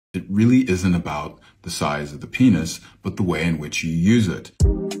really isn't about the size of the penis, but the way in which you use it.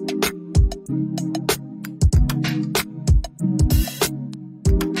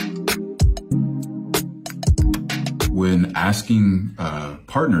 When asking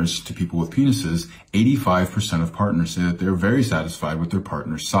partners to people with penises, 85% of partners say that they're very satisfied with their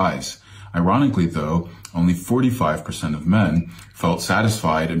partner's size. Ironically, though, only 45% of men felt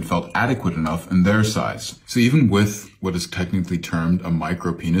satisfied and felt adequate enough in their size. So even with what is technically termed a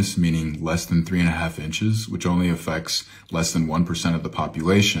micropenis, meaning less than 3.5 inches, which only affects less than 1% of the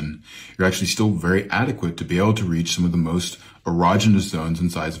population, you're actually still very adequate to be able to reach some of the most erogenous zones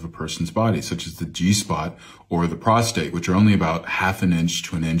inside of a person's body, such as the G-spot or the prostate, which are only about 0.5 inch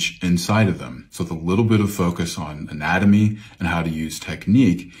to 1 inch inside of them. So with a little bit of focus on anatomy and how to use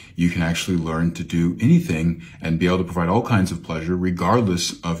technique, you can actually learn to do anything and be able to provide all kinds of pleasure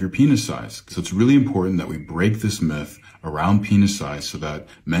regardless of your penis size. So it's really important that we break this myth around penis size so that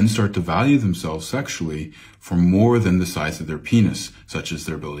men start to value themselves sexually for more than the size of their penis, such as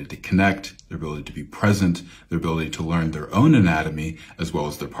their ability to connect, their ability to be present, their ability to learn their own anatomy, as well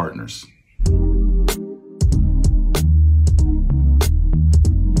as their partners.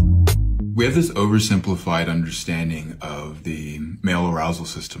 We have this oversimplified understanding of the male arousal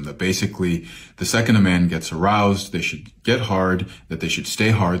system that basically the second a man gets aroused, they should get hard, that they should stay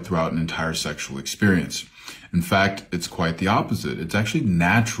hard throughout an entire sexual experience. In fact, it's quite the opposite. It's actually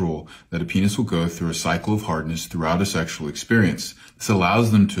natural that a penis will go through a cycle of hardness throughout a sexual experience. This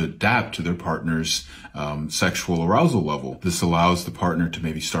allows them to adapt to their partner's sexual arousal level. This allows the partner to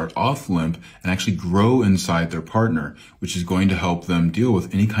maybe start off limp and actually grow inside their partner, which is going to help them deal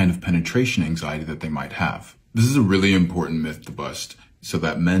with any kind of penetration anxiety that they might have. This is a really important myth to bust, so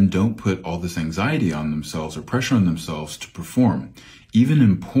that men don't put all this anxiety on themselves or pressure on themselves to perform. Even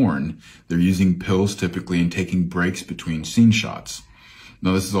in porn, they're using pills typically and taking breaks between scene shots.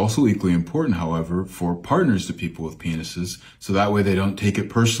 Now, this is also equally important, however, for partners to people with penises, so that way they don't take it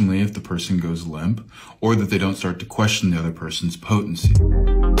personally if the person goes limp, or that they don't start to question the other person's potency.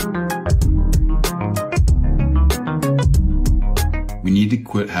 We need to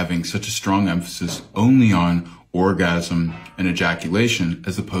quit having such a strong emphasis only on orgasm and ejaculation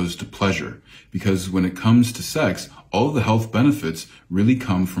as opposed to pleasure. Because when it comes to sex, all of the health benefits really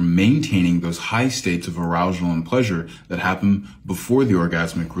come from maintaining those high states of arousal and pleasure that happen before the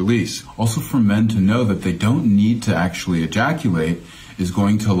orgasmic release. Also, for men to know that they don't need to actually ejaculate is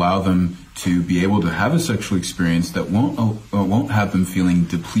going to allow them to be able to have a sexual experience that won't have them feeling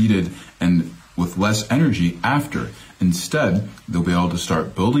depleted and with less energy after. Instead, they'll be able to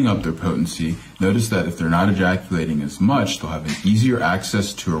start building up their potency. Notice that if they're not ejaculating as much, they'll have an easier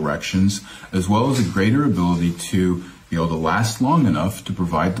access to erections, as well as a greater ability to be able to last long enough to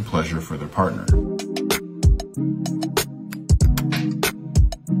provide the pleasure for their partner.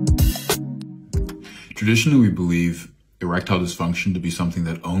 Traditionally, we believe erectile dysfunction to be something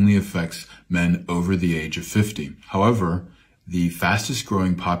that only affects men over the age of 50. However, the fastest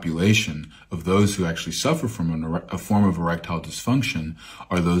growing population of those who actually suffer from a form of erectile dysfunction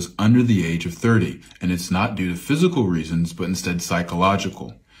are those under the age of 30. And it's not due to physical reasons, but instead psychological.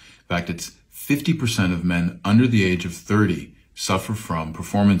 In fact, it's 50% of men under the age of 30 suffer from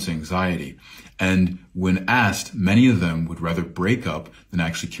performance anxiety. And when asked, many of them would rather break up than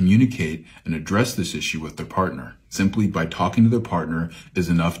actually communicate and address this issue with their partner. Simply by talking to their partner is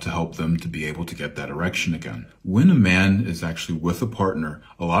enough to help them to be able to get that erection again. When a man is actually with a partner,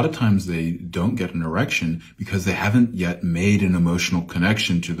 a lot of times they don't get an erection because they haven't yet made an emotional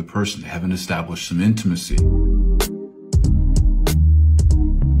connection to the person. They haven't established some intimacy.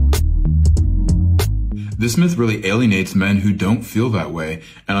 This myth really alienates men who don't feel that way,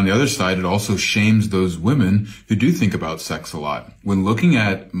 and on the other side, it also shames those women who do think about sex a lot. When looking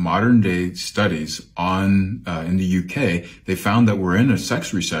at modern day studies in the UK, they found that we're in a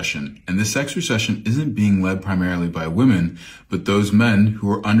sex recession, and this sex recession isn't being led primarily by women, but those men who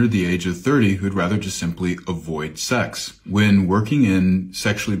are under the age of 30 who'd rather just simply avoid sex. When working in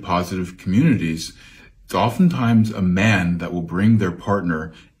sexually positive communities, it's oftentimes a man that will bring their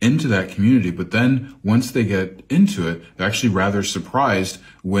partner into that community, but then once they get into it, they're actually rather surprised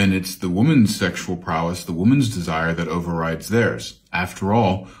when it's the woman's sexual prowess, the woman's desire that overrides theirs. After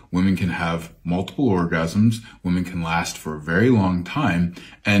all, women can have multiple orgasms, women can last for a very long time,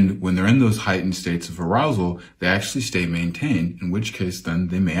 and when they're in those heightened states of arousal, they actually stay maintained, in which case then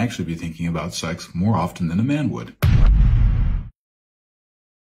they may actually be thinking about sex more often than a man would.